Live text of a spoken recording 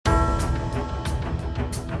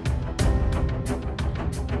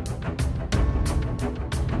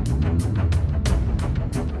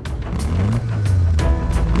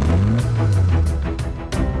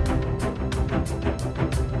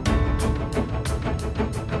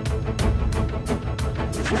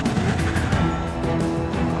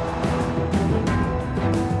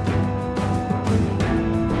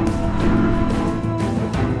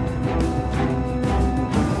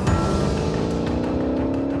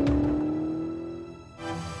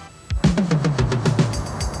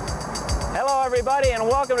Hello, everybody, and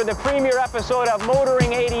welcome to the premiere episode of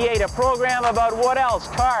Motoring 88, a program about what else?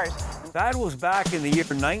 Cars. That was back in the year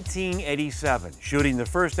 1987, shooting the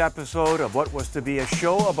first episode of what was to be a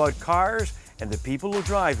show about cars and the people who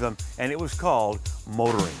drive them, and it was called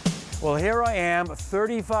Motoring. Well, here I am,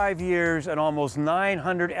 35 years and almost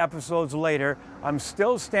 900 episodes later. I'm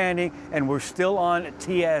still standing, and we're still on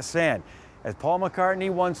TSN. As Paul McCartney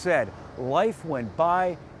once said, life went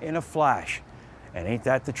by in a flash. And ain't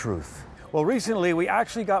that the truth? Well, recently we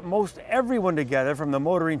actually got most everyone together from the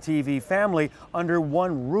Motoring TV family under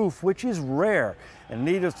one roof, which is rare. And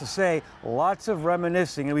needless to say, lots of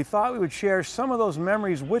reminiscing, and we thought we would share some of those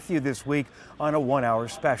memories with you this week on a one-hour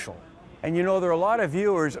special. And you know, there are a lot of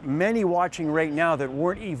viewers, many watching right now, that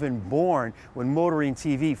weren't even born when Motoring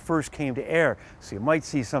TV first came to air. So you might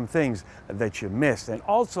see some things that you missed. And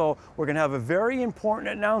also, we're going to have a very important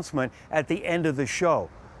announcement at the end of the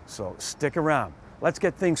show. So stick around. Let's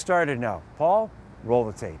get things started now. Paul, roll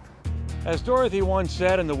the tape. As Dorothy once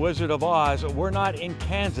said in The Wizard of Oz, we're not in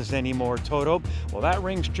Kansas anymore, Toto. Well, that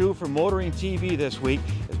rings true for Motoring TV this week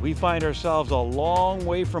as we find ourselves a long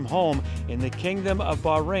way from home in the Kingdom of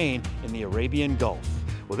Bahrain in the Arabian Gulf.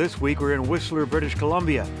 Well, this week we're in Whistler, British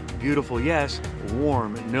Columbia. Beautiful, yes.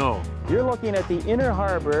 Warm, no. You're looking at the inner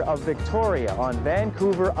harbor of Victoria on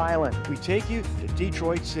Vancouver Island. We take you to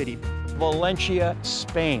Detroit City, Valencia,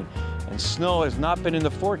 Spain. And snow has not been in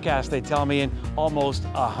the forecast, they tell me, in almost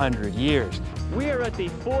 100 years. We are at the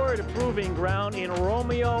Ford Proving Ground in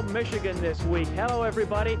Romeo, Michigan this week. Hello,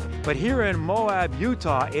 everybody. But here in Moab,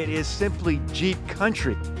 Utah, it is simply Jeep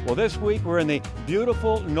country. Well, this week we're in the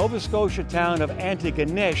beautiful Nova Scotia town of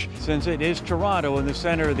Antigonish. Since it is Toronto in the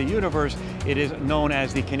center of the universe, it is known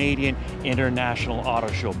as the Canadian International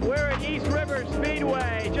Auto Show. We're at East River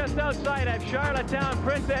Speedway, just outside of Charlottetown,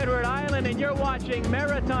 Prince Edward Island, and you're watching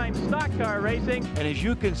maritime stock car racing. And as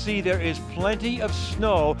you can see, there is plenty of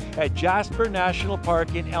snow at Jasper National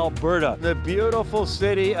Park in Alberta, the beautiful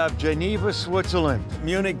city of Geneva, Switzerland,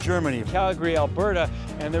 Munich, Germany, Calgary, Alberta,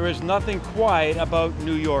 and there is nothing quiet about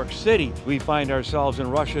New York City. We find ourselves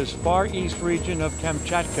in Russia's far east region of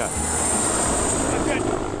Kamchatka.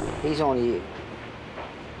 He's only,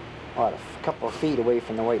 what, a couple of feet away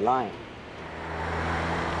from the white line.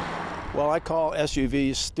 Well, I call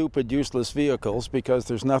SUVs stupid, useless vehicles because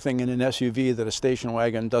there's nothing in an SUV that a station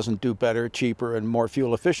wagon doesn't do better, cheaper, and more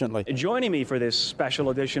fuel efficiently. Joining me for this special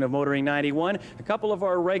edition of Motoring 91, a couple of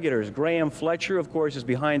our regulars. Graham Fletcher, of course, is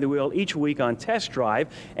behind the wheel each week on Test Drive,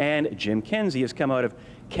 and Jim Kenzie has come out of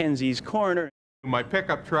Kenzie's Corner. My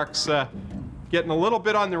pickup truck's getting a little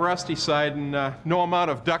bit on the rusty side, and no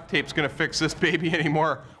amount of duct tape's going to fix this baby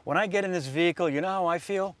anymore. When I get in this vehicle, you know how I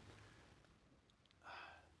feel?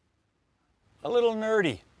 A little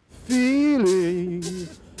nerdy. Feeling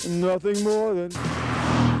nothing more than...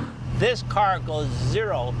 This car goes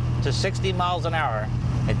 0 to 60 miles an hour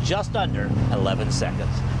in just under 11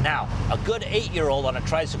 seconds. Now, a good 8-year-old on a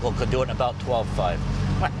tricycle could do it in about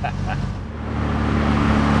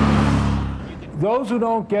 12.5. Those who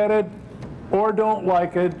don't get it or don't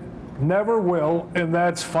like it never will, and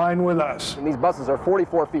that's fine with us. And these buses are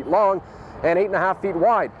 44 feet long and 8.5 feet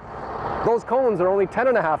wide. Those cones are only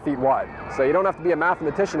 10.5 feet wide, so you don't have to be a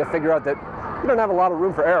mathematician to figure out that you don't have a lot of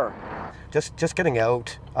room for error. Just getting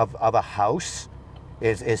out of a house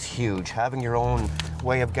is huge. Having your own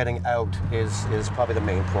way of getting out is probably the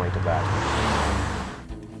main point of that.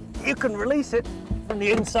 You can release it from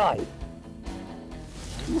the inside.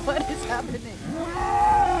 What is happening?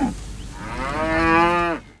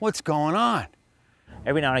 What's going on?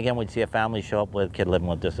 Every now and again, we'd see a family show up with a kid living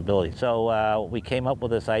with disability. So we came up with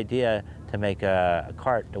this idea to make a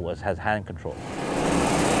cart that has hand control.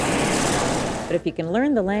 But if you can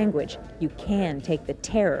learn the language, you can take the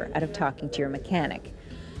terror out of talking to your mechanic.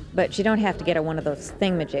 But you don't have to get one of those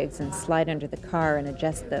thingamajigs and slide under the car and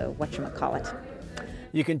adjust the whatchamacallit.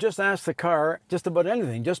 You can just ask the car just about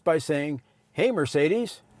anything just by saying, "Hey,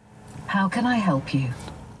 Mercedes. How can I help you?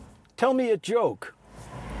 Tell me a joke."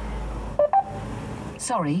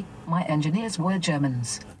 Sorry, my engineers were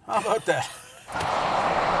Germans. How about that?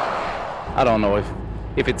 I don't know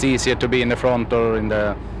if it's easier to be in the front or in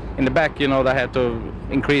the back. You know, they have to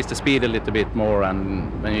increase the speed a little bit more,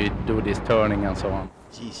 and when you do this turning and so on.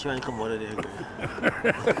 Geez, trying to come out of there.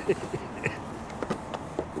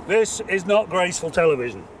 This is not graceful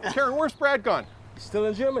television. Karen, where's Brad gone? He's still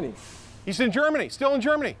in Germany. He's in Germany, still in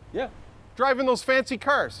Germany. Yeah. Driving those fancy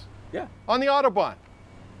cars. Yeah. On the Autobahn.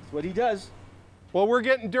 That's what he does. Well, we're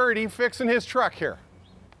getting dirty fixing his truck here.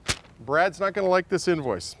 Brad's not going to like this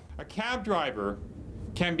invoice. A cab driver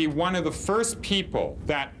can be one of the first people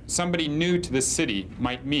that somebody new to the city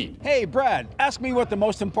might meet. Hey, Brad, ask me what the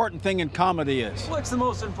most important thing in comedy is. What's the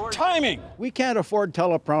most important? Timing! We can't afford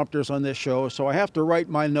teleprompters on this show, so I have to write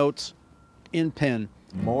my notes in pen.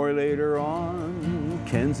 More later on,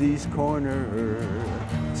 Kenzie's Corner,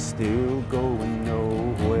 still going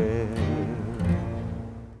nowhere.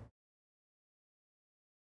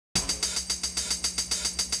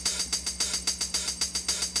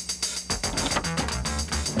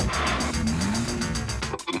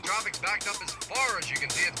 Traffic's backed up as far as you can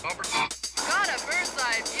see its bumpers. Got a bird's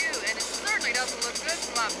eye view, and it certainly doesn't look good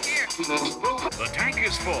from up here. The tank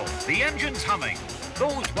is full, the engine's humming.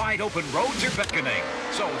 Those wide open roads are beckoning.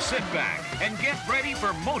 So sit back and get ready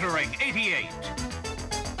for Motoring 88.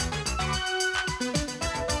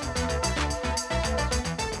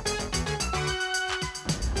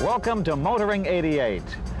 Welcome to Motoring 88,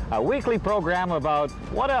 a weekly program about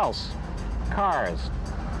what else? Cars.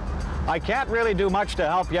 I can't really do much to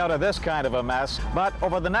help you out of this kind of a mess, but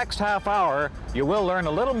over the next half hour, you will learn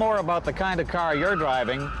a little more about the kind of car you're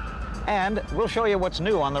driving, and we'll show you what's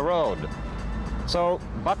new on the road. So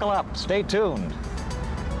buckle up, stay tuned.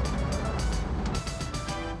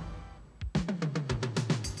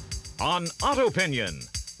 On Autopinion,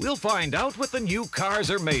 we'll find out what the new cars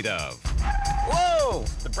are made of. Whoa!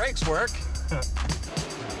 The brakes work.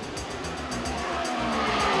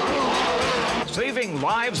 Saving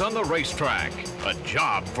lives on the racetrack, a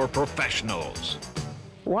job for professionals.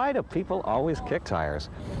 Why do people always kick tires?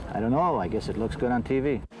 I don't know. I guess it looks good on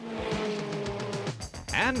TV.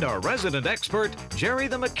 And our resident expert, Jerry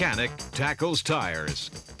the Mechanic, tackles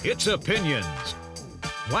tires. It's opinions,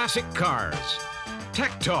 classic cars,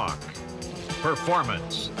 tech talk,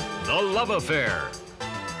 performance, the love affair.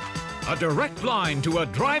 A direct line to a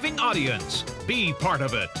driving audience. Be part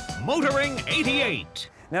of it. Motoring 88.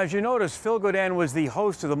 Now, as you notice, Phil Godin was the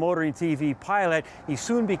host of the Motoring TV pilot. He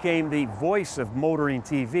soon became the voice of Motoring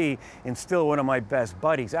TV and still one of my best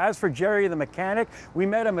buddies. As for Jerry the Mechanic, we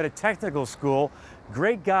met him at a technical school.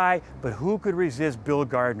 Great guy, but who could resist Bill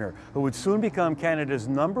Gardner, who would soon become Canada's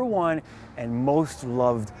 #1 and most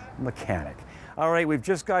loved mechanic. All right, we've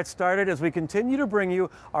just got started as we continue to bring you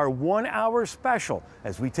our 1-hour special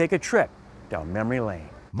as we take a trip down memory lane.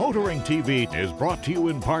 Motoring TV is brought to you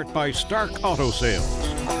in part by Stark Auto Sales.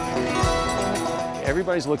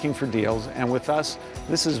 Everybody's looking for deals, and with us,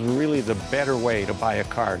 this is really the better way to buy a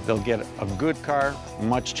car. They'll get a good car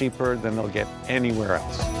much cheaper than they'll get anywhere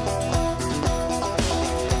else.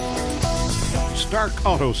 Stark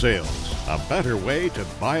Auto Sales, a better way to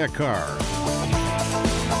buy a car.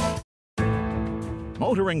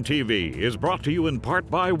 Motoring TV is brought to you in part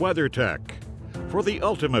by WeatherTech. For the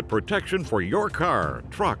ultimate protection for your car,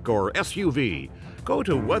 truck, or SUV, go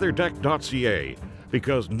to weathertech.ca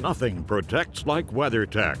because nothing protects like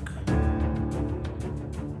WeatherTech.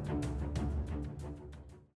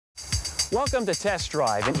 Welcome to Test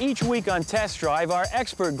Drive, and each week on Test Drive, our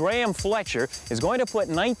expert Graham Fletcher is going to put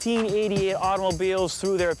 1988 automobiles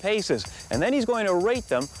through their paces, and then he's going to rate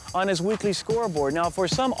them on his weekly scoreboard. Now, for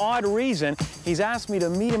some odd reason, he's asked me to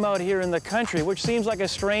meet him out here in the country, which seems like a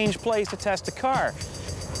strange place to test a car.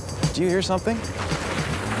 Do you hear something?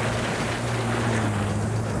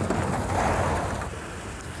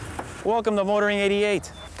 Welcome to Motoring 88.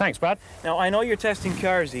 Thanks, Brad. Now, I know you're testing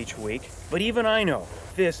cars each week, but even I know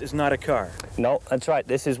this is not a car. No, that's right.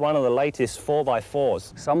 This is one of the latest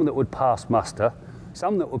 4x4s. Some that would pass muster,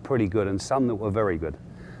 some that were pretty good, and some that were very good.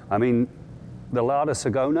 I mean, the Lada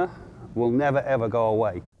Sagona will never, ever go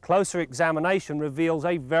away. Closer examination reveals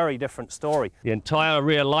a very different story. The entire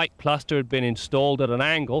rear light cluster had been installed at an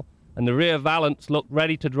angle, and the rear valance looked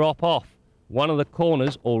ready to drop off. One of the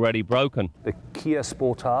corners already broken. The Kia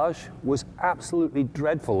Sportage was absolutely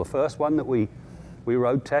dreadful. The first one that we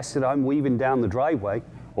road tested, I'm weaving down the driveway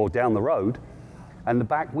or down the road, and the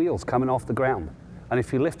back wheel's coming off the ground. And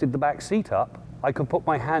if you lifted the back seat up, I could put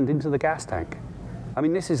my hand into the gas tank. I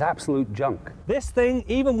mean, this is absolute junk. This thing,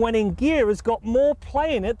 even when in gear, has got more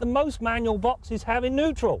play in it than most manual boxes have in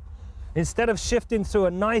neutral. Instead of shifting through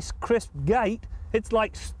a nice crisp gate, it's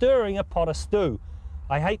like stirring a pot of stew.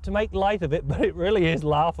 I hate to make light of it, but it really is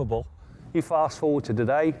laughable. You fast forward to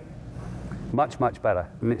today, much, much better.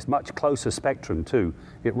 And it's much closer spectrum too.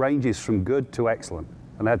 It ranges from good to excellent,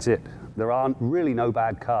 and that's it. There aren't really no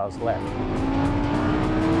bad cars left.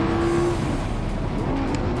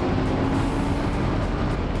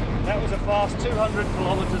 That was a fast 200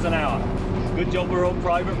 kilometers an hour. Good job we're on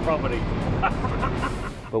private property.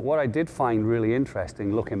 But what I did find really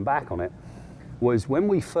interesting looking back on it was when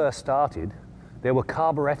we first started, there were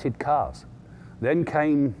carburetted cars. Then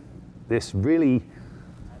came this really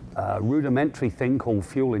rudimentary thing called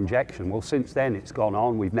fuel injection. Well, since then it's gone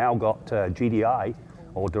on. We've now got GDI,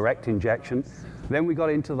 or direct injection. Then we got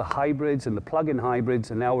into the hybrids and the plug-in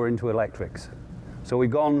hybrids, and now we're into electrics. So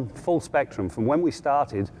we've gone full spectrum. From when we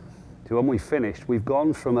started to when we finished, we've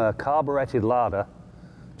gone from a carburetted Lada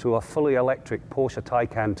to a fully electric Porsche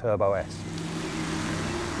Taycan Turbo S.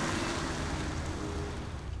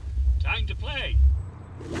 Time to play.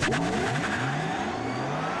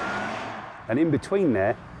 And in between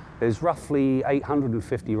there's roughly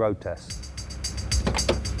 850 road tests.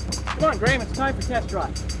 Come on, Graham, it's time for test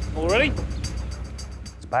drive. Already?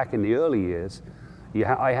 Back in the early years,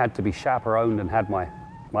 I had to be chaperoned and had my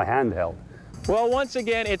hand held. Well, once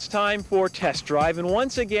again, it's time for test drive, and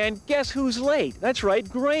once again, guess who's late? That's right,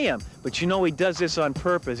 Graham. But you know he does this on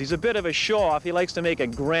purpose. He's a bit of a show-off. He likes to make a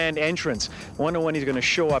grand entrance. Wonder when he's going to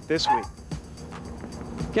show up this week.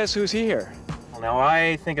 Guess who's here? Well, now,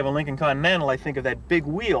 I think of a Lincoln Continental, I think of that big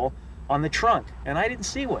wheel on the trunk, and I didn't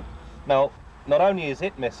see one. No, not only is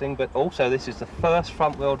it missing, but also this is the first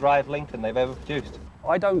front-wheel drive Lincoln they've ever produced.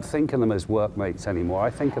 I don't think of them as workmates anymore. I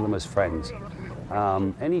think of them as friends.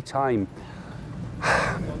 Anytime,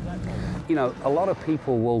 you know, a lot of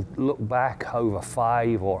people will look back over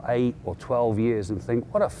 5 or 8 or 12 years and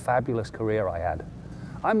think, what a fabulous career I had.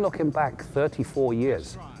 I'm looking back 34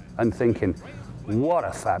 years and thinking, what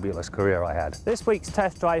a fabulous career I had. This week's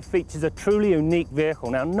test drive features a truly unique vehicle.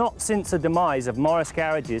 Now, not since the demise of Morris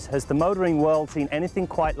Garages has the motoring world seen anything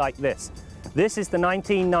quite like this. This is the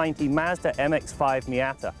 1990 Mazda MX-5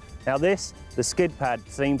 Miata. Now this, the skid pad,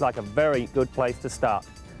 seems like a very good place to start.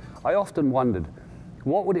 I often wondered,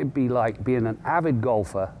 what would it be like being an avid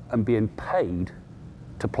golfer and being paid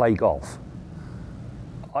to play golf?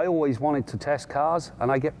 I always wanted to test cars,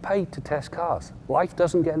 and I get paid to test cars. Life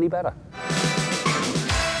doesn't get any better.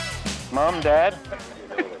 Mom, Dad,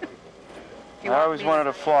 I always wanted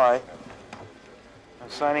to fly. I'm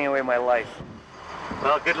signing away my life.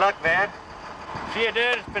 Well, good luck, man. See you,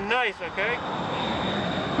 Dad. It's been nice, okay?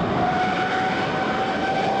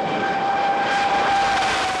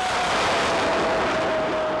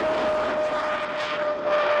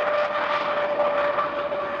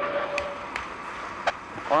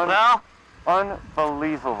 Now?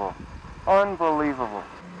 Unbelievable. Unbelievable.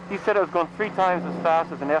 He said I was going 3 times as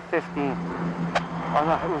fast as an F-15.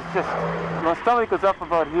 It was just, my stomach was up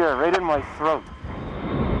about here, right in my throat.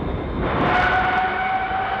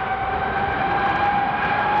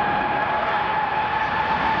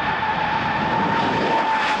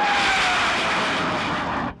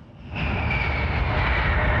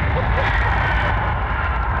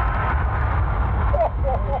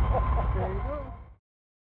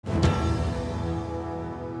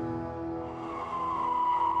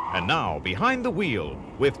 And now, behind the wheel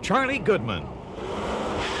with Charlie Goodman.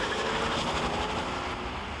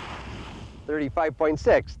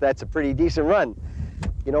 35.6, that's a pretty decent run.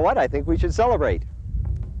 You know what, I think we should celebrate.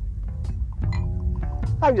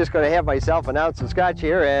 I'm just going to have myself an ounce of scotch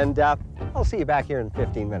here, and I'll see you back here in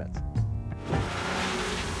 15 minutes.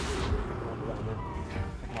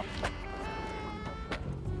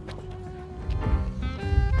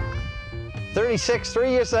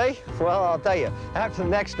 $36.3, you say? Well, I'll tell you, after the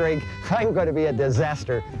next drink, I'm going to be a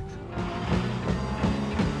disaster.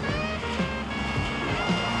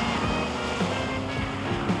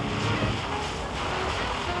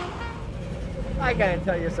 I gotta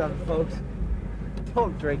tell you something, folks.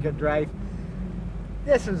 Don't drink and drive.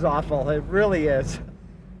 This is awful, it really is.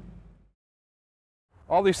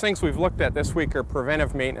 All these things we've looked at this week are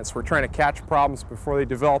preventive maintenance. We're trying to catch problems before they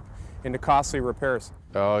develop into costly repairs.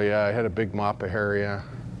 Oh yeah, I had a big mop of hair, yeah.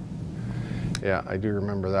 Yeah, I do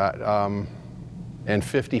remember that. And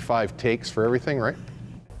 55 takes for everything, right?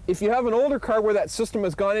 If you have an older car where that system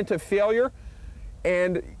has gone into failure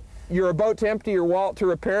and you're about to empty your wallet to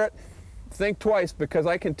repair it, think twice, because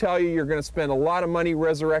I can tell you you're going to spend a lot of money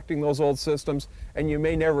resurrecting those old systems and you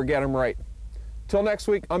may never get them right. Till next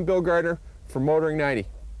week, I'm Bill Gardner for Motoring 90.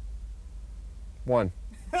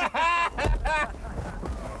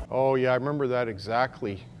 Oh yeah, I remember that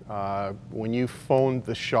exactly. When you phoned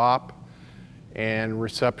the shop and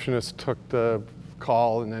receptionist took the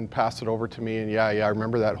call and then passed it over to me, and yeah, I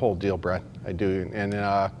remember that whole deal, Brad. I do, and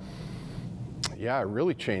yeah, it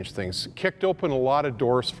really changed things. Kicked open a lot of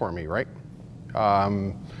doors for me, right?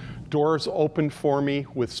 Doors opened for me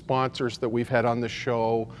with sponsors that we've had on the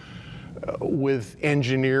show, with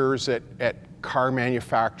engineers at car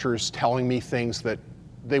manufacturers telling me things that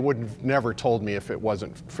they would have never told me if it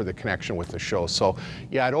wasn't for the connection with the show. So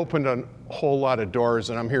yeah, it opened a whole lot of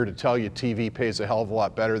doors, and I'm here to tell you TV pays a hell of a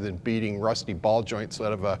lot better than beating rusty ball joints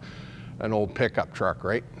out of an old pickup truck,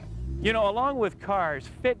 right? You know, along with cars,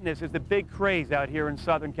 fitness is the big craze out here in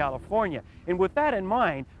Southern California. And with that in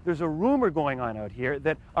mind, there's a rumor going on out here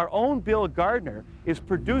that our own Bill Gardner is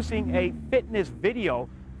producing a fitness video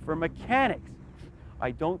for mechanics. I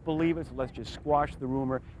don't believe it, so let's just squash the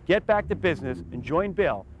rumor, get back to business, and join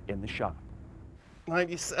Bill in the shop.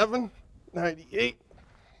 97, 98,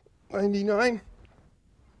 99,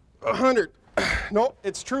 100. No,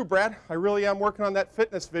 it's true, Brad. I really am working on that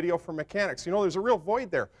fitness video for mechanics. You know, there's a real void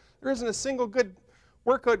there. There isn't a single good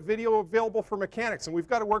workout video available for mechanics, and we've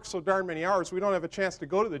got to work so darn many hours we don't have a chance to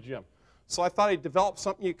go to the gym. So I thought I'd develop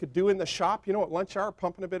something you could do in the shop, you know, at lunch hour,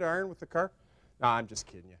 pumping a bit of iron with the car. Nah, I'm just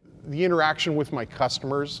kidding you. The interaction with my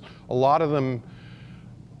customers, a lot of them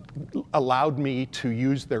allowed me to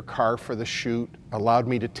use their car for the shoot, allowed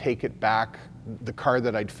me to take it back. The car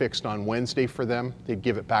that I'd fixed on Wednesday for them, they'd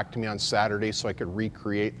give it back to me on Saturday so I could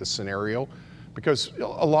recreate the scenario. Because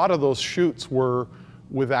a lot of those shoots were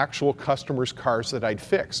with actual customers' cars that I'd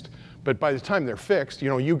fixed. But by the time they're fixed, you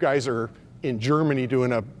know, you guys are in Germany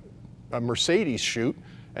doing a Mercedes shoot,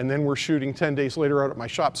 and then we're shooting 10 days later out at my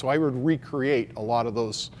shop. So I would recreate a lot of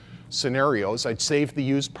those scenarios. I'd save the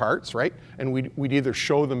used parts, right? And we'd either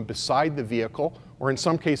show them beside the vehicle, or in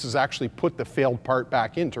some cases actually put the failed part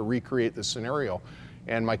back in to recreate the scenario.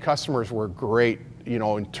 And my customers were great, you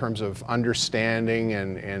know, in terms of understanding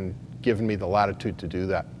and giving me the latitude to do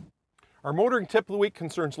that. Our motoring tip of the week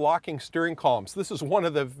concerns locking steering columns. This is one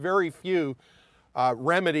of the very few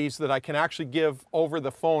remedies that I can actually give over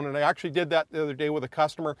the phone, and I actually did that the other day with a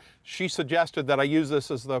customer. She suggested that I use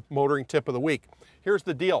this as the motoring tip of the week. Here's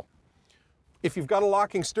the deal. If you've got a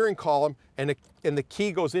locking steering column and the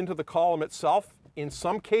key goes into the column itself, in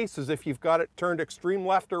some cases, if you've got it turned extreme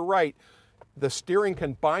left or right, the steering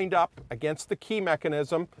can bind up against the key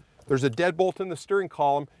mechanism. There's a deadbolt in the steering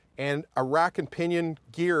column and a rack and pinion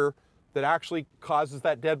gear that actually causes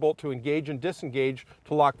that deadbolt to engage and disengage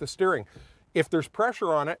to lock the steering. If there's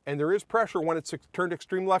pressure on it, and there is pressure when it's turned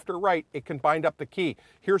extreme left or right, it can bind up the key.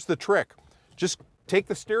 Here's the trick. Just take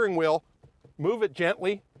the steering wheel, move it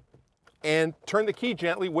gently, and turn the key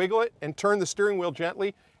gently, wiggle it, and turn the steering wheel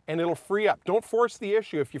gently, and it'll free up. Don't force the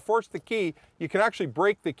issue. If you force the key, you can actually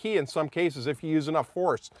break the key in some cases if you use enough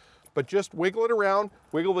force. But just wiggle it around,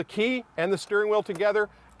 wiggle the key and the steering wheel together,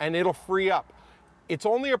 and it'll free up. It's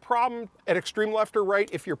only a problem at extreme left or right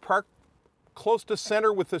if you're parked close to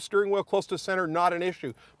center with the steering wheel close to center, not an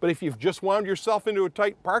issue. But if you've just wound yourself into a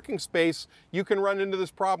tight parking space, you can run into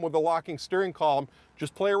this problem with the locking steering column.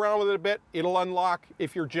 Just play around with it a bit, it'll unlock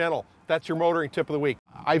if you're gentle. That's your motoring tip of the week.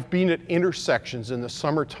 I've been at intersections in the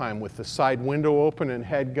summertime with the side window open and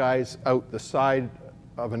had guys out the side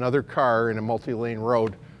of another car in a multi-lane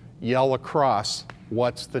road yell across,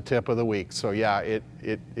 "What's the tip of the week?" So yeah,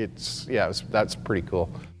 that's pretty cool.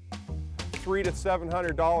 $300 to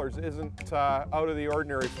 $700 isn't out of the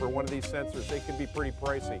ordinary for one of these sensors. They can be pretty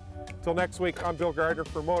pricey. Till next week, I'm Bill Gardner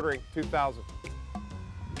for Motoring 2000.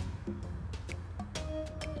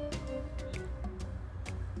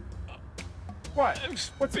 What?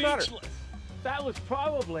 What's the matter? That was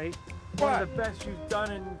probably one of the best you've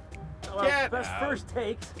done in best first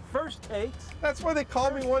takes. First takes. That's why they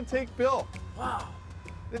called me One Take Bill. Wow.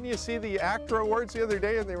 Didn't you see the ACTRA Awards the other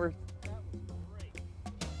day, and they were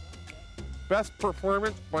best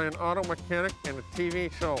performance by an auto mechanic in a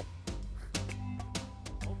TV show.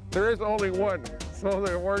 There is only one, so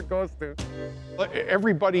the award goes to.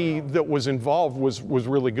 Everybody that was involved was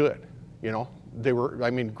really good, you know. They were, I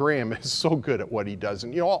mean, Graham is so good at what he does,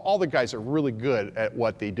 and you know, all the guys are really good at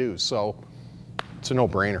what they do, so it's a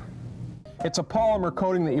no-brainer. It's a polymer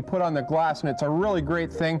coating that you put on the glass, and it's a really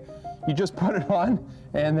great thing. You just put it on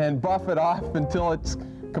and then buff it off until it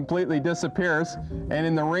completely disappears. And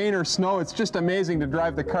in the rain or snow, it's just amazing to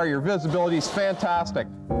drive the car. Your visibility is fantastic.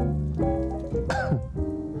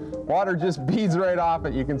 Water just beads right off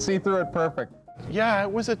it. You can see through it perfect. Yeah,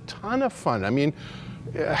 it was a ton of fun. I mean,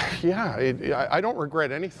 yeah, I don't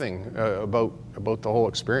regret anything about the whole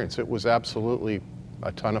experience. It was absolutely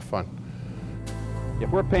a ton of fun. If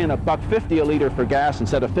we're paying $1.50 a liter for gas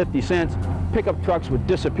instead of 50 cents, pickup trucks would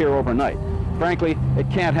disappear overnight. Frankly, it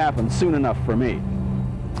can't happen soon enough for me.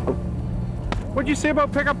 What'd you say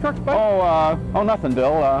about pickup trucks, bud? Oh, nothing,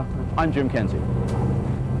 Bill. I'm Jim Kenzie.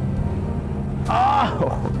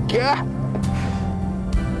 Oh, yeah.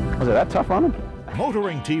 Was it that tough on him?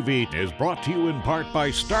 Motoring TV is brought to you in part by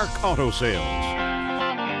Stark Auto Sales.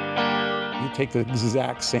 You take the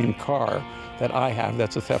exact same car that I have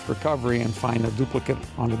that's a theft recovery and find a duplicate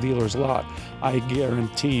on a dealer's lot, I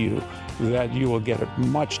guarantee you that you will get it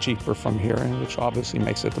much cheaper from here, which obviously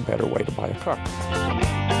makes it the better way to buy a car.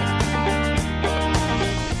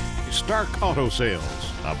 Stark Auto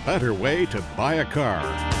Sales. a better way to buy a car.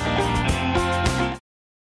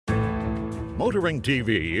 Motoring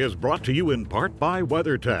TV is brought to you in part by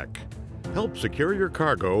WeatherTech. Help secure your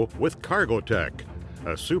cargo with Cargotech.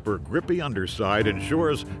 A super grippy underside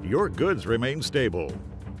ensures your goods remain stable.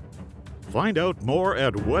 Find out more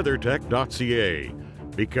at weathertech.ca,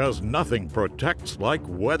 because nothing protects like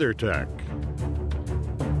WeatherTech.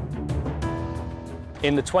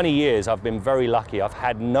 In the 20 years, I've been very lucky. I've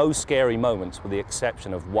had no scary moments with the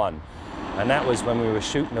exception of one. And that was when we were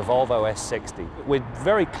shooting a Volvo S60. We're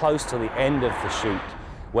very close to the end of the shoot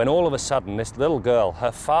when all of a sudden this little girl,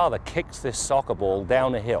 her father kicks this soccer ball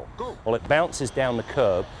down a hill. Well, it bounces down the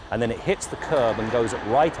curb and then it hits the curb and goes at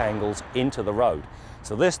right angles into the road.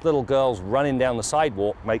 So this little girl's running down the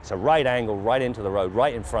sidewalk, makes a right angle right into the road,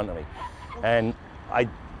 right in front of me. And I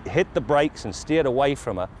hit the brakes and steered away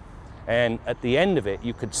from her. And at the end of it,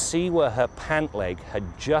 you could see where her pant leg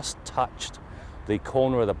had just touched the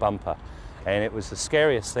corner of the bumper. And it was the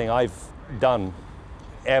scariest thing I've done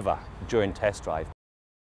ever during test drive.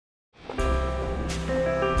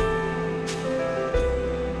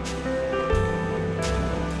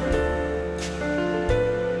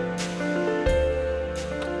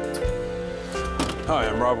 Hi,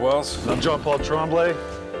 I'm Rob Wells. I'm John Paul Tremblay.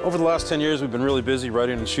 Over the last 10 years, we've been really busy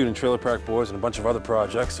writing and shooting Trailer Park Boys and a bunch of other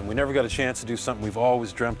projects, and we never got a chance to do something we've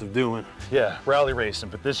always dreamt of doing. Yeah, rally racing,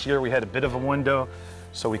 but this year we had a bit of a window,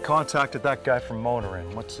 so we contacted that guy from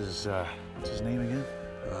Motoring. What's his name again?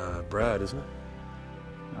 Brad, isn't it?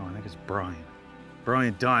 No, I think it's Brian.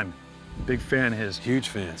 Brian Diamond. Big fan of his. Huge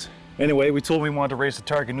fans. Anyway, we told him we wanted to race the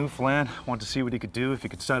Targa Newfoundland, wanted to see what he could do, if he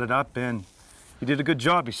could set it up, and he did a good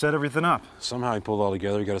job. He set everything up. Somehow he pulled it all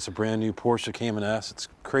together. He got us a brand new Porsche Cayman S. It's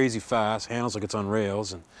crazy fast, handles like it's on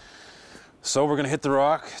rails. And so we're gonna hit the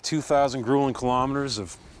rock. 2,000 grueling kilometers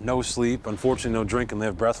of no sleep. Unfortunately, no drinking. They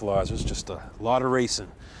have breathalyzers. Just a lot of racing.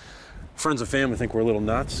 Friends and family think we're a little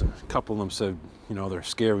nuts. A couple of them said, you know, they're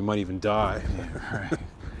scared we might even die. Yeah, right.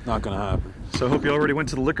 Not gonna happen. So I hope you already went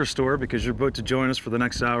to the liquor store because you're about to join us for the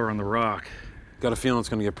next hour on the rock. Got a feeling it's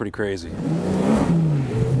gonna get pretty crazy.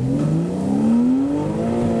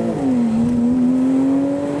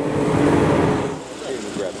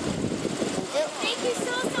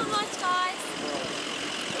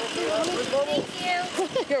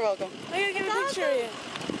 You're welcome. I gotta get a picture of you.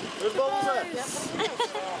 Where's Bubbles at?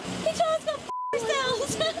 He told us to go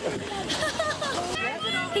ourselves.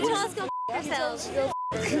 He told us to go ourselves.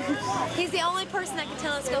 He's the only person that can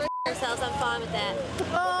tell us to go ourselves. I'm fine with that.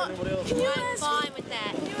 I'm fine with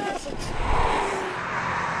that.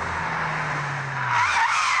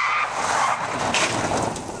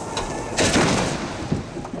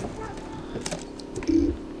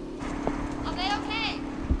 Are they okay?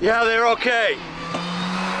 Yeah, they're okay.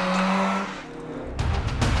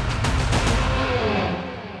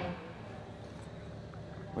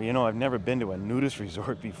 Well, you know, I've never been to a nudist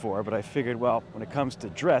resort before, but I figured, well, when it comes to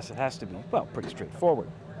dress, it has to be, well, pretty straightforward.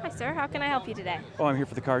 Hi, sir. How can I help you today? Oh, I'm here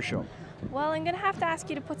for the car show. Well, I'm going to have to ask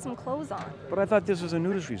you to put some clothes on. But I thought this was a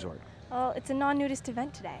nudist resort. Well, it's a non-nudist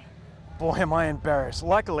event today. Boy, am I embarrassed.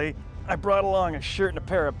 Luckily, I brought along a shirt and a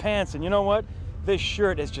pair of pants, and you know what? This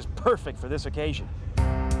shirt is just perfect for this occasion.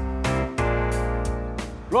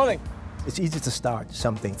 Rolling. It's easy to start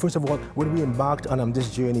something. First of all, when we embarked on this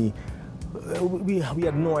journey, we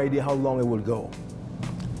had no idea how long it would go.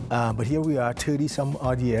 But here we are, 30-some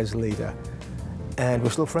odd years later, and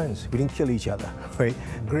we're still friends. We didn't kill each other, right?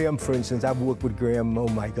 Graham, for instance, I've worked with Graham, oh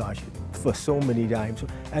my gosh, for so many times.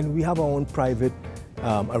 And we have our own private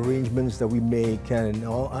arrangements that we make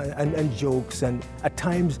and jokes, and at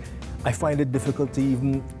times I find it difficult to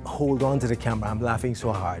even hold on to the camera. I'm laughing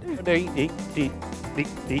so hard.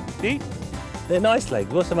 They're nice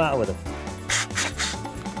legs. What's the matter with them?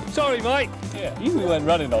 Sorry, mate. Yeah. You went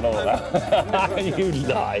running on all that. You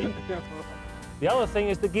lie. The other thing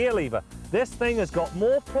is the gear lever. This thing has got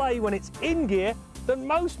more play when it's in gear than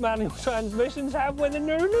most manual transmissions have when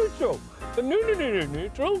they're neutral. The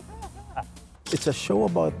neutral. It's a show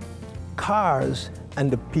about cars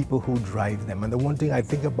and the people who drive them. And the one thing I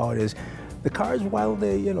think about is the cars, while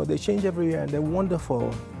they change every year and they're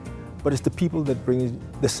wonderful, but it's the people that bring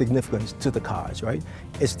the significance to the cars, right?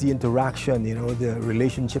 It's the interaction, the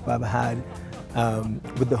relationship I've had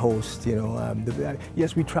with the host,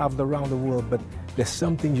 yes, we traveled around the world, but there's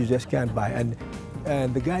some things you just can't buy. And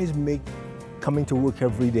the guys make coming to work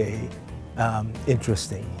every day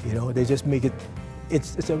interesting, they just make it,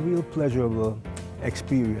 it's a real pleasurable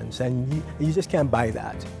experience, and you just can't buy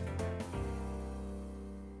that.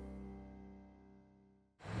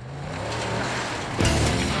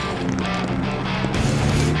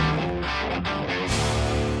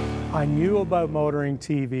 I knew about Motoring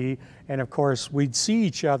TV, and of course, we'd see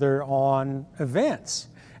each other on events.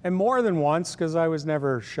 And more than once, because I was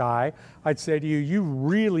never shy, I'd say to you, you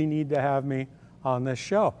really need to have me on this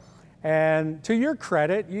show. And to your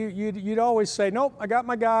credit, you'd always say, nope, I got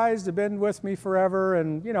my guys, they've been with me forever,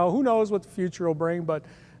 and you know, who knows what the future will bring, but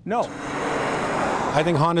no. I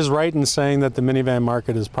think Honda's right in saying that the minivan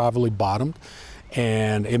market has probably bottomed,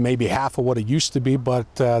 and it may be half of what it used to be,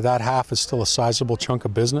 but that half is still a sizable chunk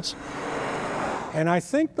of business. And I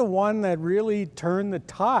think the one that really turned the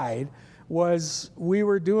tide was we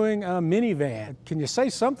were doing a minivan. Can you say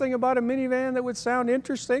something about a minivan that would sound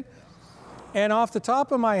interesting? And off the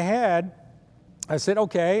top of my head, I said,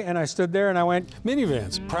 okay, and I stood there and I went,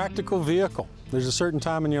 minivans, practical vehicle. There's a certain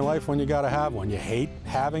time in your life when you gotta have one. You hate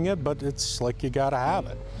having it, but it's like you gotta have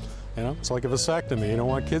it. You know, it's like a vasectomy. You don't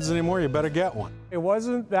want kids anymore, you better get one. It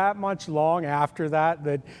wasn't that much long after that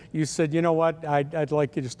that you said, you know what, I'd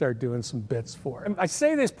like you to start doing some bits for it. I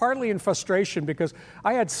say this partly in frustration because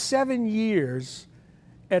I had 7 years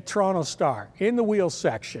at Toronto Star in the wheel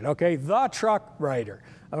section, okay, the truck writer.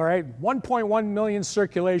 All right, 1.1 million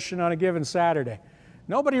circulation on a given Saturday.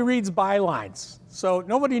 Nobody reads bylines, so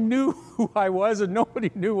nobody knew who I was and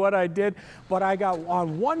nobody knew what I did, but I got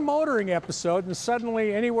on one motoring episode and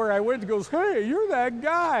suddenly anywhere I went, it goes, hey, you're that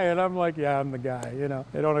guy. And I'm like, yeah, I'm the guy, you know.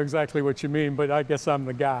 I don't know exactly what you mean, but I guess I'm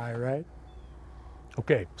the guy, right?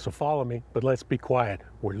 Okay, so follow me, but let's be quiet.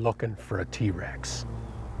 We're looking for a T-Rex.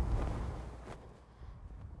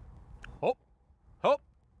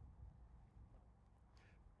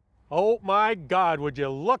 Oh my God, would you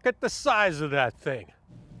look at the size of that thing?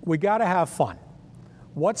 We gotta have fun.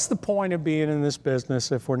 What's the point of being in this business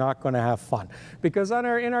if we're not gonna have fun? Because in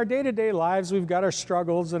our day-to-day lives, we've got our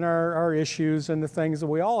struggles and our issues and the things that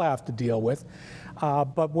we all have to deal with.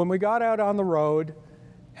 But when we got out on the road,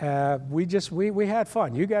 we had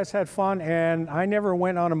fun. You guys had fun, and I never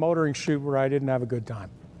went on a motoring shoot where I didn't have a good time.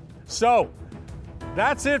 So,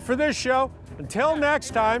 that's it for this show. Until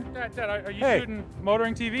next time. Dad, are you shooting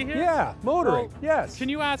Motoring TV here? Yeah, motoring, yes. Can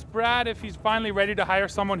you ask Brad if he's finally ready to hire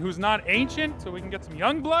someone who's not ancient so we can get some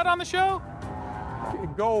young blood on the show?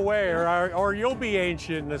 Go away, or you'll be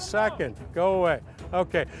ancient in a second. Go away.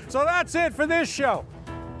 Okay, so that's it for this show.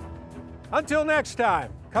 Until next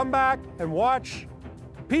time, come back and watch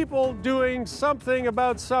people doing something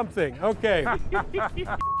about something. Okay.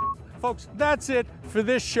 Folks, that's it for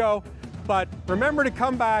this show. But remember to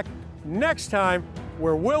come back next time,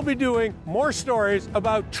 where we'll be doing more stories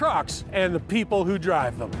about trucks and the people who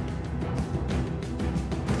drive them.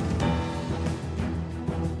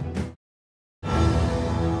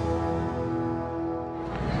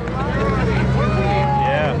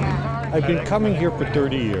 I've been coming here for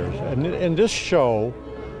 30 years, and this show,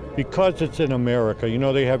 because it's in America, you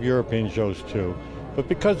know they have European shows too, but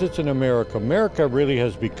because it's in America, America really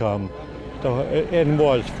has become and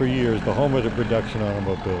was for years the home of the production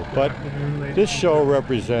automobile. But this show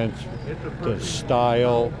represents the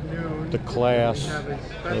style, the class,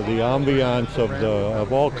 the ambiance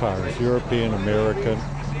of all cars, European, American.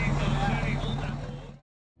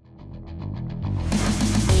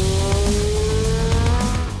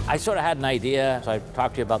 I sort of had an idea, so I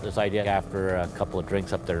talked to you about this idea after a couple of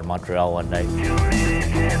drinks up there in Montreal one night.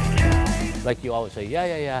 Like you always say,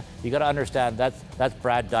 yeah. You got to understand, that's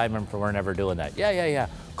Brad Diamond from We're Never Doing That. Yeah.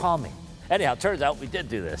 Call me. Anyhow, it turns out we did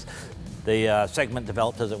do this. The segment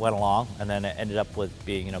developed as it went along, and then it ended up with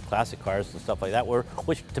being, classic cars and stuff like that,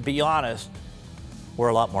 which, to be honest, were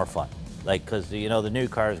a lot more fun. Like, because, the new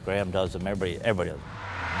cars, Graham does them, everybody does them.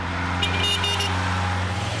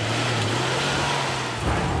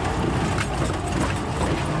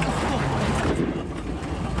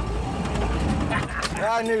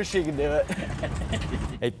 I knew she could do it.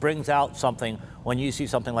 It brings out something when you see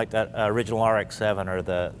something like that original RX-7 or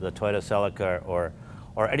the Toyota Celica or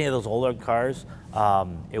any of those older cars.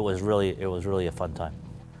 It was really a fun time.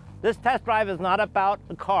 This test drive is not about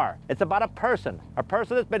a car. It's about a person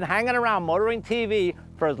that's been hanging around Motoring TV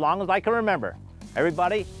for as long as I can remember.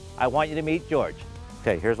 Everybody, I want you to meet George.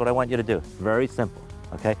 Okay, here's what I want you to do. Very simple,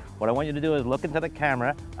 okay? What I want you to do is look into the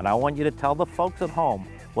camera, and I want you to tell the folks at home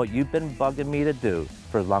what you've been bugging me to do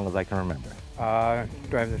for as long as I can remember.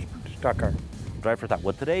 Drive the stock car. Drive for stock.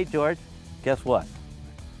 Well, today, George, guess what?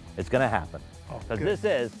 It's gonna happen. Because this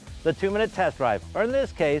is the 2-minute test drive, or in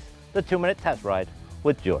this case, the 2-minute test ride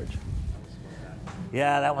with George.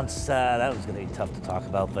 Yeah, that was gonna be tough to talk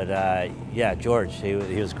about, but yeah, George, he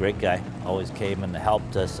was a great guy. Always came and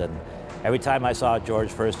helped us, and every time I saw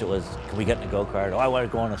George first, it was, can we get in a go-kart? Oh, I want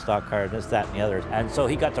to go in a stock car, this, that, and the other. And so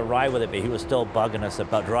he got to ride with it, but he was still bugging us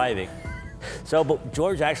about driving. So, but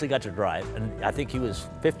George actually got to drive, and I think he was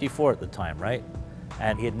 54 at the time, right?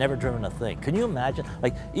 And he had never driven a thing. Can you imagine?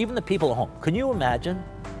 Like, even the people at home, can you imagine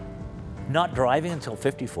not driving until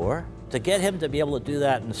 54? To get him to be able to do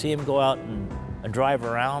that and see him go out and drive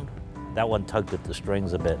around, that one tugged at the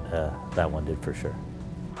strings a bit. That one did for sure.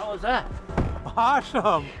 How was that?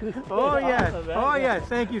 Awesome. Oh, yes. Awesome, man. Oh, yes.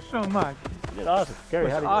 Thank you so much. You did awesome. Gary,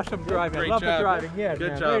 how do you awesome driving. Great Love job. the driving. Yes,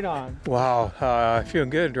 Good man. job. Right on. Wow, I feel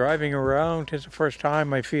good driving around. It's the first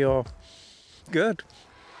time I feel good.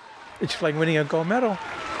 It's like winning a gold medal. 1,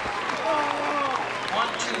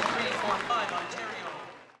 2, 3, 4, 5, Ontario.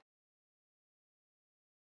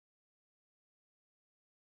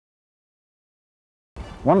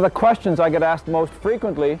 One of the questions I get asked most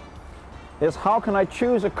frequently is how can I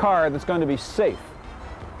choose a car that's going to be safe?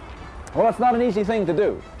 Well, that's not an easy thing to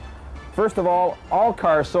do. First of all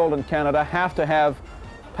cars sold in Canada have to have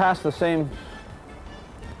passed the same...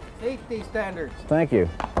 Safety standards. Thank you.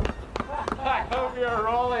 I hope you're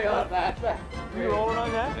rolling on that. You rolling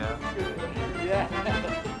on that? Yeah.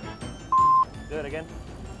 Yeah. Do it again.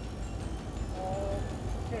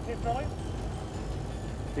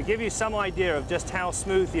 To give you some idea of just how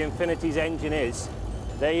smooth the Infinity's engine is,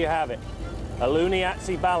 there you have it. A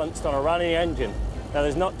Luniazzi balanced on a running engine. Now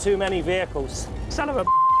there's not too many vehicles. Son of a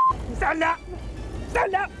stand up!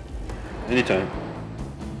 Stand up! Anytime.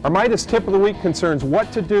 Our Midas tip of the week concerns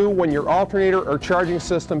what to do when your alternator or charging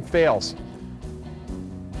system fails.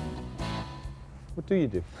 What do you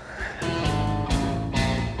do?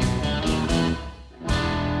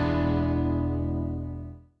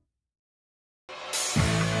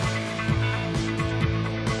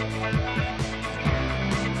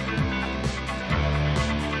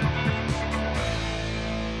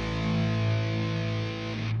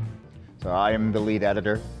 So I am the lead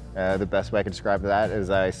editor. The best way I can describe that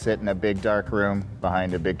is I sit in a big dark room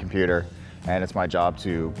behind a big computer, and it's my job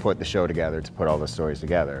to put the show together, to put all the stories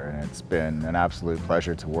together. And it's been an absolute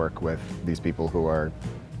pleasure to work with these people who are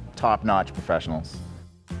top-notch professionals.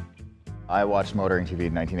 I watched Motoring TV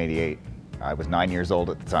in 1988. I was 9 years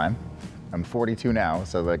old at the time. I'm 42 now,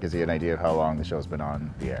 so that gives you an idea of how long the show's been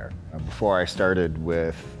on the air. Before I started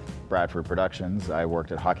with Bradford Productions, I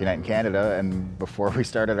worked at Hockey Night in Canada, and before we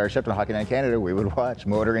started our shift on Hockey Night in Canada, we would watch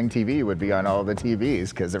Motoring TV, would be on all the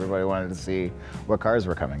TVs, because everybody wanted to see what cars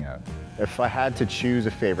were coming out. If I had to choose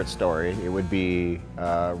a favorite story, it would be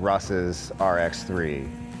Russ's RX-3.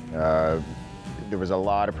 There was a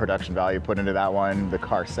lot of production value put into that one. The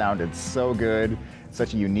car sounded so good,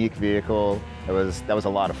 such a unique vehicle. That was a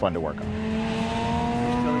lot of fun to work on.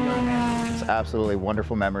 Absolutely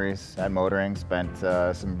wonderful memories at Motoring. Spent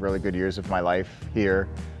some really good years of my life here.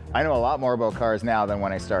 I know a lot more about cars now than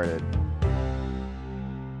when I started.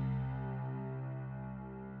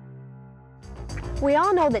 We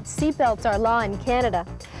all know that seatbelts are law in Canada,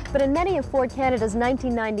 but in many of Ford Canada's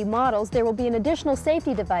 1990 models, there will be an additional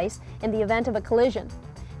safety device in the event of a collision.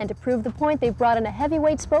 And to prove the point, they've brought in a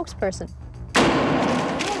heavyweight spokesperson.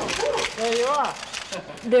 There you are.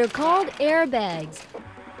 They're called airbags.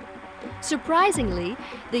 Surprisingly,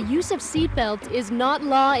 the use of seatbelts is not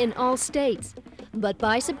law in all states. But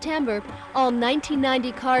by September, all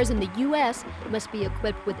 1990 cars in the U.S. must be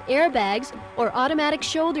equipped with airbags or automatic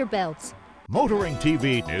shoulder belts. Motoring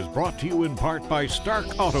TV is brought to you in part by Stark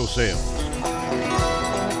Auto Sales.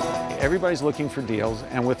 Everybody's looking for deals,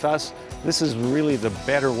 and with us, this is really the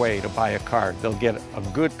better way to buy a car. They'll get a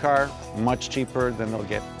good car much cheaper than they'll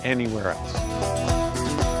get anywhere else.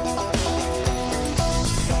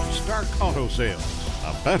 Stark Auto Sales,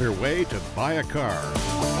 a better way to buy a car.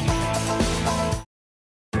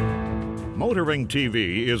 Motoring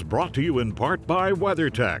TV is brought to you in part by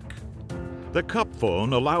WeatherTech. The Cup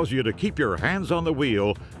phone allows you to keep your hands on the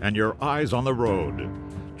wheel and your eyes on the road.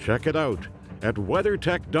 Check it out at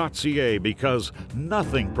weathertech.ca because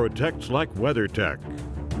nothing protects like WeatherTech.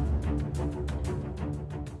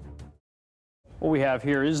 What we have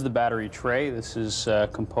here is the battery tray. This is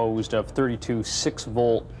composed of 32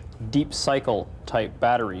 6-volt deep cycle type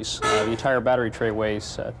batteries. The entire battery tray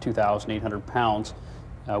weighs 2,800 pounds.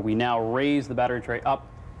 We now raise the battery tray up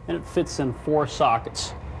and it fits in 4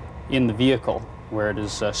 sockets in the vehicle where it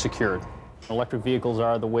is secured. Electric vehicles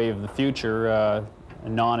are the way of the future,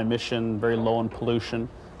 non-emission, very low in pollution,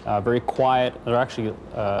 very quiet. They're actually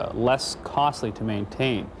less costly to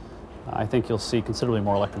maintain. I think you'll see considerably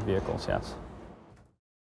more electric vehicles, yes.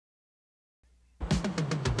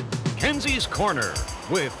 Kenzie's Corner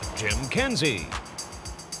with Jim Kenzie.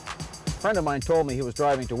 A friend of mine told me he was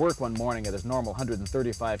driving to work one morning at his normal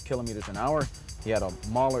 135 kilometers an hour. He had a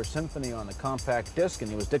Mahler Symphony on the compact disc, and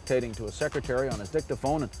he was dictating to a secretary on his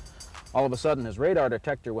dictaphone, and All of a sudden, his radar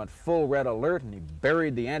detector went full red alert, and he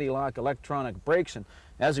buried the anti-lock electronic brakes, and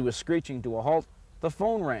as he was screeching to a halt, the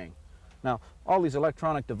phone rang. Now, all these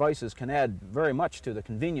electronic devices can add very much to the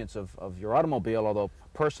convenience of your automobile, although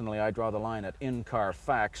personally I draw the line at in-car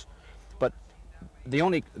fax. But yes,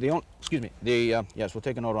 we'll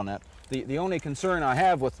take a note on that. The only concern I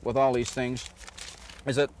have with all these things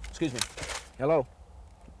is that, excuse me, hello,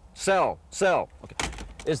 cell, okay,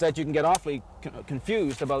 is that you can get awfully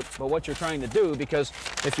confused about what you're trying to do, because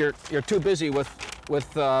if you're too busy with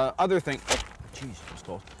other things, oh, geez, that's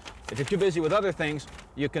close. If you're too busy with other things,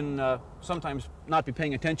 you can sometimes not be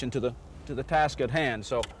paying attention to the task at hand.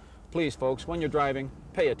 So please, folks, when you're driving,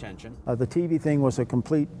 pay attention. The TV thing was a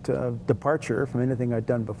complete departure from anything I'd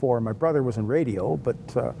done before. My brother was in radio, but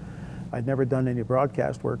I'd never done any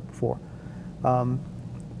broadcast work before.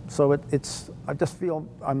 So I just feel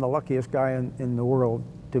I'm the luckiest guy in the world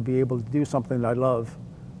to be able to do something that I love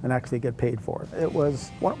and actually get paid for it. It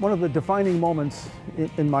was one of the defining moments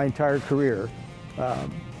in my entire career.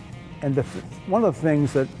 And one of the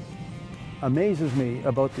things that amazes me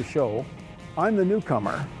about the show, I'm the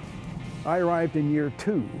newcomer. I arrived in year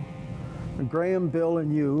 2. And Graham, Bill,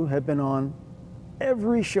 and you have been on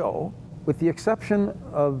every show, with the exception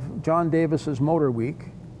of John Davis's Motor Week.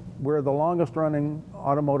 We're the longest running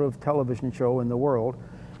automotive television show in the world.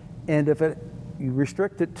 And if you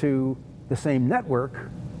restrict it to the same network,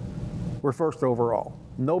 we're first overall.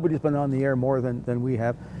 Nobody's been on the air more than we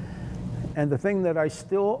have. And the thing that I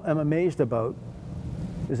still am amazed about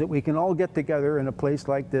is that we can all get together in a place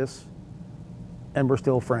like this and we're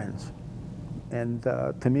still friends. And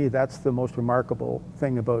to me, that's the most remarkable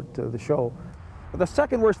thing about the show. But the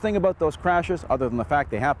second worst thing about those crashes, other than the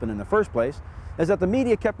fact they happened in the first place, is that the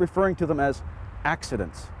media kept referring to them as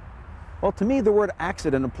accidents. Well, to me, the word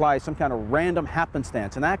accident implies some kind of random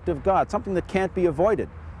happenstance, an act of God, something that can't be avoided.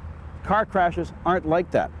 Car crashes aren't like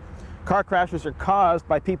that. Car crashes are caused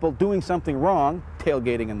by people doing something wrong,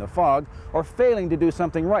 tailgating in the fog, or failing to do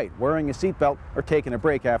something right, wearing a seatbelt or taking a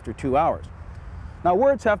break after 2 hours. Now,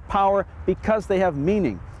 words have power because they have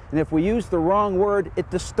meaning, and if we use the wrong word, it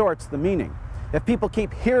distorts the meaning. If people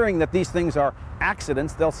keep hearing that these things are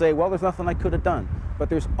accidents, they'll say, well, there's nothing I could have done, but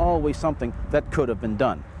there's always something that could have been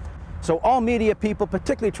done. So all media people,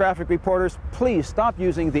 particularly traffic reporters, please stop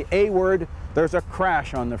using the A word. There's a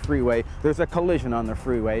crash on the freeway. There's a collision on the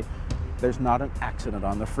freeway. There's not an accident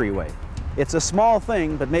on the freeway. It's a small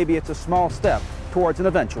thing, but maybe it's a small step towards an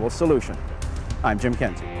eventual solution. I'm Jim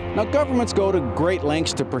Kenzie. Now, governments go to great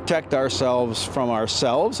lengths to protect ourselves from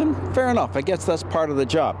ourselves, and fair enough, I guess that's part of the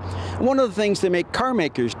job. One of the things they make car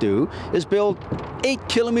makers do is build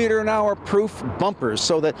 8-kilometer-an-hour proof bumpers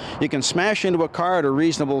so that you can smash into a car at a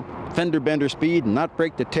reasonable fender bender speed and not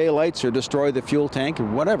break the taillights or destroy the fuel tank or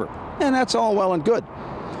whatever. And that's all well and good.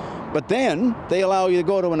 But then they allow you to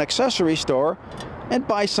go to an accessory store and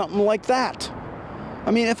buy something like that.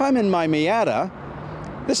 I mean, if I'm in my Miata,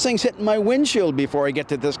 this thing's hitting my windshield before I get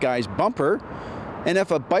to this guy's bumper. And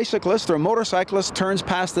if a bicyclist or a motorcyclist turns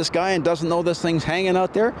past this guy and doesn't know this thing's hanging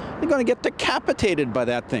out there, they're going to get decapitated by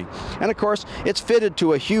that thing. And of course, it's fitted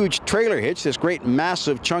to a huge trailer hitch, this great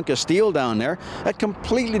massive chunk of steel down there, that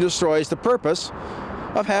completely destroys the purpose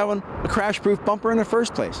of having a crash-proof bumper in the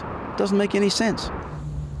first place. It doesn't make any sense.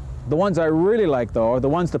 The ones I really like, though, are the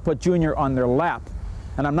ones that put Junior on their lap.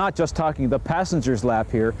 And I'm not just talking the passenger's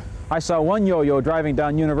lap here. I saw one yo-yo driving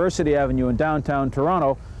down University Avenue in downtown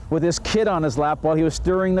Toronto with his kid on his lap while he was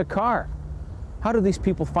steering the car. How do these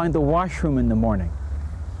people find the washroom in the morning?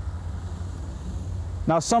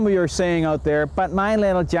 Now, some of you are saying out there, but my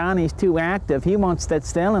little Johnny's too active. He won't sit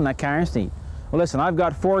still in the car seat. Well, listen, I've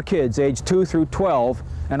got 4 kids, aged 2 through 12,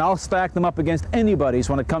 and I'll stack them up against anybody's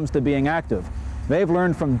when it comes to being active. They've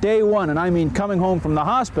learned from day one, and I mean coming home from the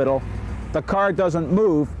hospital, the car doesn't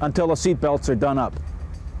move until the seatbelts are done up.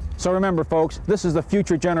 So remember, folks, this is the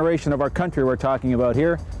future generation of our country we're talking about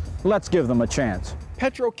here. Let's give them a chance.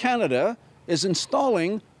 Petro-Canada is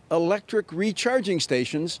installing electric recharging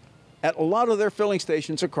stations at a lot of their filling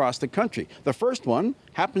stations across the country. The first one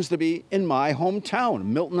happens to be in my hometown,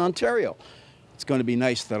 Milton, Ontario. It's going to be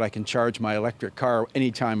nice that I can charge my electric car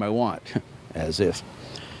anytime I want, as if.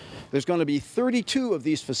 There's going to be 32 of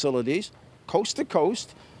these facilities, coast to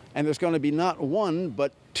coast, and there's going to be not 1,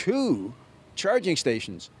 but 2 charging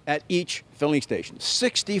stations at each filling station.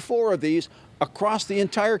 64 of these across the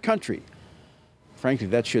entire country. Frankly,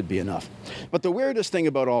 that should be enough. But the weirdest thing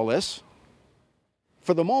about all this,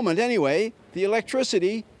 for the moment anyway, the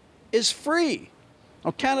electricity is free.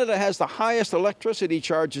 Now, Canada has the highest electricity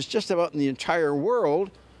charges just about in the entire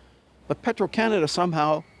world, but Petro-Canada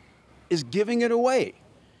somehow is giving it away.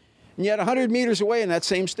 And yet 100 meters away in that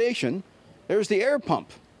same station, there's the air pump.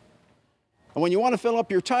 And when you want to fill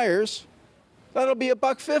up your tires, that'll be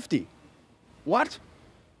 $1.50. What?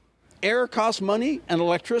 Air costs money and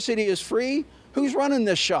electricity is free? Who's running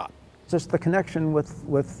this shop? Just the connection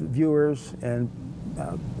with viewers and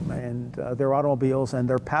their automobiles and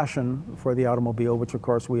their passion for the automobile, which of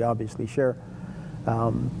course we obviously share.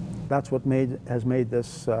 That's what has made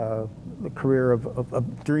this a career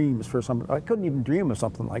of dreams for some. I couldn't even dream of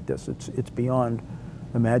something like this. It's beyond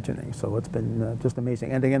imagining. So it's been just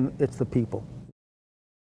amazing. And again, it's the people.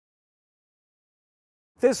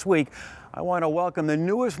 This week, I want to welcome the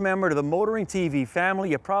newest member to the Motoring TV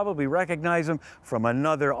family. You probably recognize him from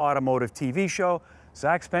another automotive TV show.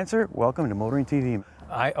 Zach Spencer, welcome to Motoring TV.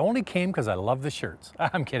 I only came because I love the shirts.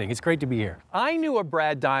 I'm kidding. It's great to be here. I knew a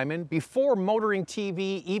Brad Diamond before Motoring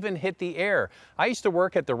TV even hit the air. I used to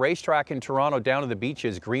work at the racetrack in Toronto down to the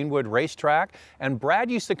beaches, Greenwood Racetrack, and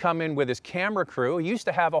Brad used to come in with his camera crew. He used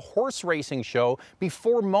to have a horse racing show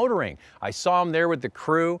before motoring. I saw him there with the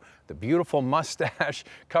crew, the beautiful mustache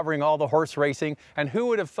covering all the horse racing, and who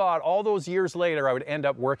would have thought all those years later I would end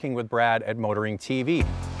up working with Brad at Motoring TV.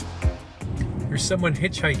 There's someone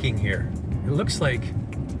hitchhiking here. It looks like,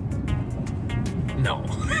 no,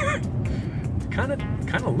 kind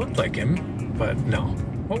of looked like him, but no.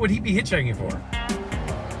 What would he be hitchhiking for?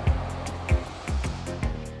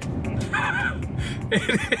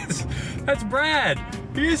 It is. That's Brad.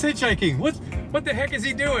 He is hitchhiking. What the heck is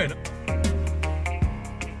he doing?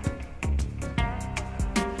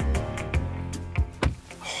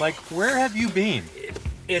 Like, where have you been?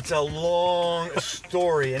 It's a long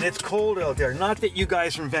story, and it's cold out there. Not that you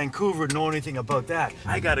guys from Vancouver know anything about that.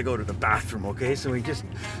 I gotta go to the bathroom, okay? So we just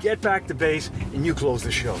get back to base, and you close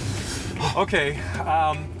the show. Okay,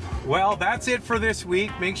 well, that's it for this week.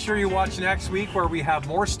 Make sure you watch next week where we have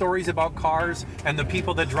more stories about cars and the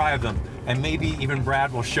people that drive them. And maybe even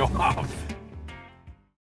Brad will show up.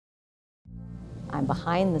 I'm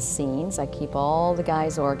behind the scenes. I keep all the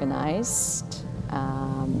guys organized.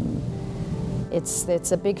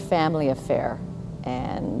 It's a big family affair,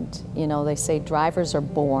 and you know, they say drivers are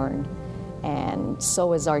born, and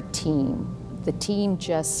so is our team. The team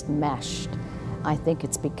just meshed. I think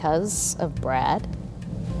it's because of Brad.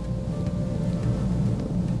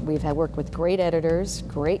 We've worked with great editors,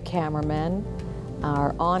 great cameramen.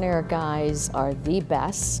 Our on-air guys are the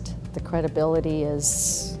best. The credibility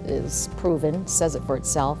is proven, says it for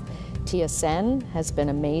itself. TSN has been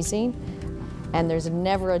amazing, and there's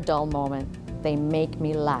never a dull moment. They make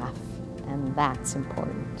me laugh, and that's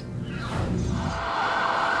important.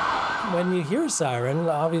 When you hear a siren,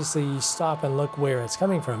 obviously you stop and look where it's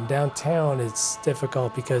coming from. Downtown, it's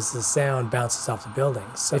difficult because the sound bounces off the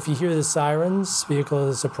buildings. So if you hear the sirens, vehicle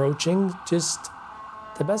is approaching, just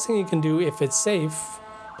the best thing you can do, if it's safe,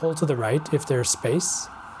 pull to the right if there's space.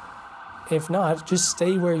 If not, just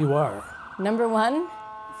stay where you are. Number one,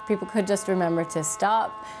 if people could just remember to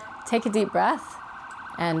stop, take a deep breath,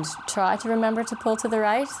 and try to remember to pull to the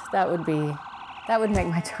right, that would make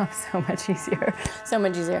my job so much easier, so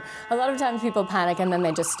much easier. A lot of times people panic and then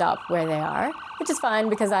they just stop where they are, which is fine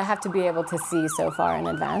because I have to be able to see so far in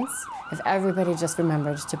advance. If everybody just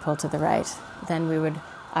remembered to pull to the right, then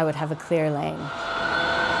I would have a clear lane.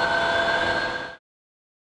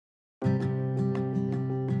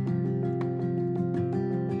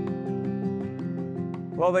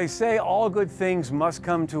 Well, they say all good things must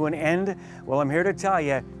come to an end. Well, I'm here to tell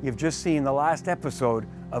you, you've just seen the last episode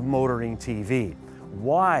of Motoring TV.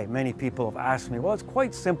 Why? Many people have asked me. Well, it's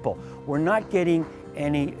quite simple. We're not getting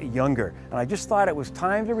any younger. And I just thought it was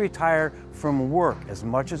time to retire from work. As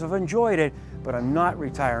much as I've enjoyed it, but I'm not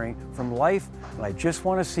retiring from life, and I just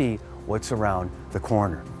want to see what's around the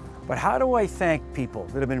corner. But how do I thank people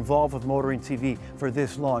that have been involved with Motoring TV for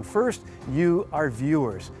this long? First, you, our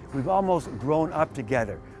viewers. We've almost grown up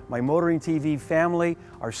together. My Motoring TV family,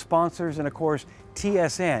 our sponsors, and of course,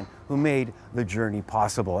 TSN, who made the journey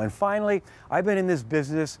possible. And finally, I've been in this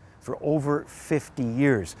business for over 50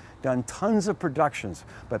 years, done tons of productions,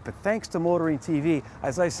 but thanks to Motoring TV,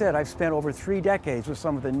 as I said, I've spent over 3 decades with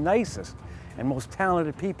some of the nicest and most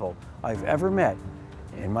talented people I've ever met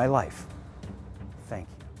in my life. Thank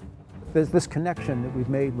you. There's this connection that we've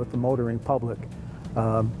made with the motoring public.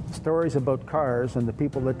 Stories about cars and the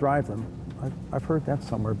people that drive them. I've heard that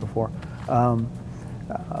somewhere before.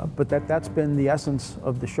 But that's been the essence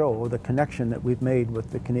of the show, the connection that we've made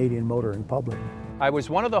with the Canadian motoring public. I was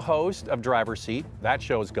one of the hosts of Driver's Seat. That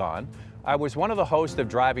show's gone. I was one of the hosts of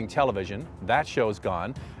Driving Television. That show's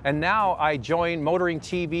gone. And now I join Motoring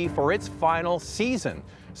TV for its final season.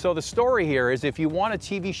 So the story here is if you want a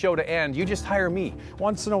TV show to end, you just hire me.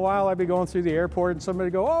 Once in a while, I'd be going through the airport and somebody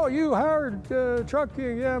go, "Oh, you hired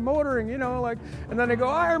trucking, yeah, motoring," you know, like, and then they go,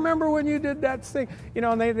 "I remember when you did that thing," you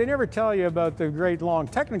know, and they never tell you about the great long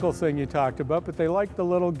technical thing you talked about, but they like the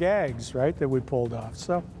little gags, right, that we pulled off.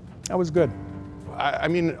 So that was good. I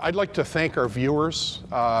mean, I'd like to thank our viewers.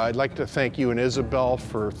 I'd like to thank you and Isabel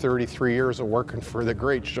for 33 years of working for the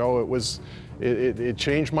great show. It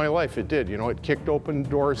changed my life. It did. You know, it kicked open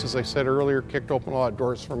doors, as I said earlier, kicked open a lot of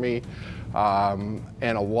doors for me. And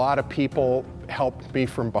a lot of people helped me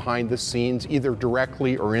from behind the scenes, either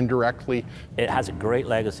directly or indirectly. It has a great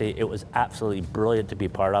legacy. It was absolutely brilliant to be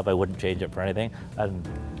part of. I wouldn't change it for anything. And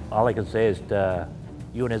all I can say is to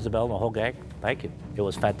you and Isabel and the whole gang, thank you. It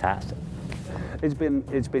was fantastic. It's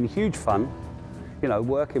been huge fun, you know,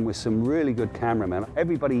 working with some really good cameramen.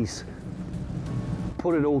 Everybody's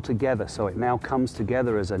put it all together, so it now comes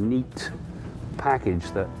together as a neat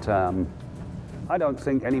package that I don't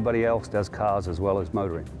think anybody else does cars as well as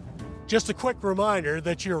motoring. Just a quick reminder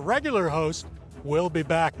that your regular host will be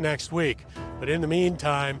back next week. But in the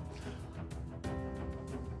meantime,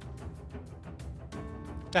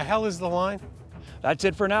 the hell is the line? That's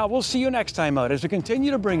it for now. We'll see you next time out as we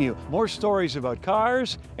continue to bring you more stories about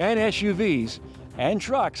cars and SUVs and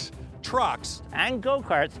trucks. And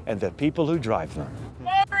go-karts. And the people who drive them.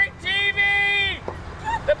 Motoring TV!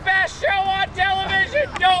 The best show on television!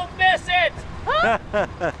 Don't miss it!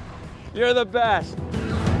 You're the best.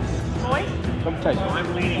 Boy?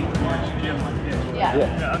 I'm leaning towards Jim like this. Yeah.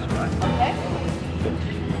 Yeah, that's right. Okay.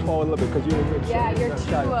 Oh, a little bit, because you're Yeah, you're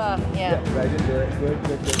too, yeah. Right in there. Good.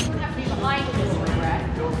 You don't have to be behind it this way, Brad.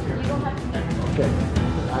 You don't have to. Okay.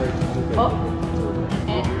 Oh.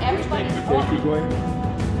 And everybody. Keep going.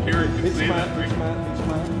 Here, Big smile.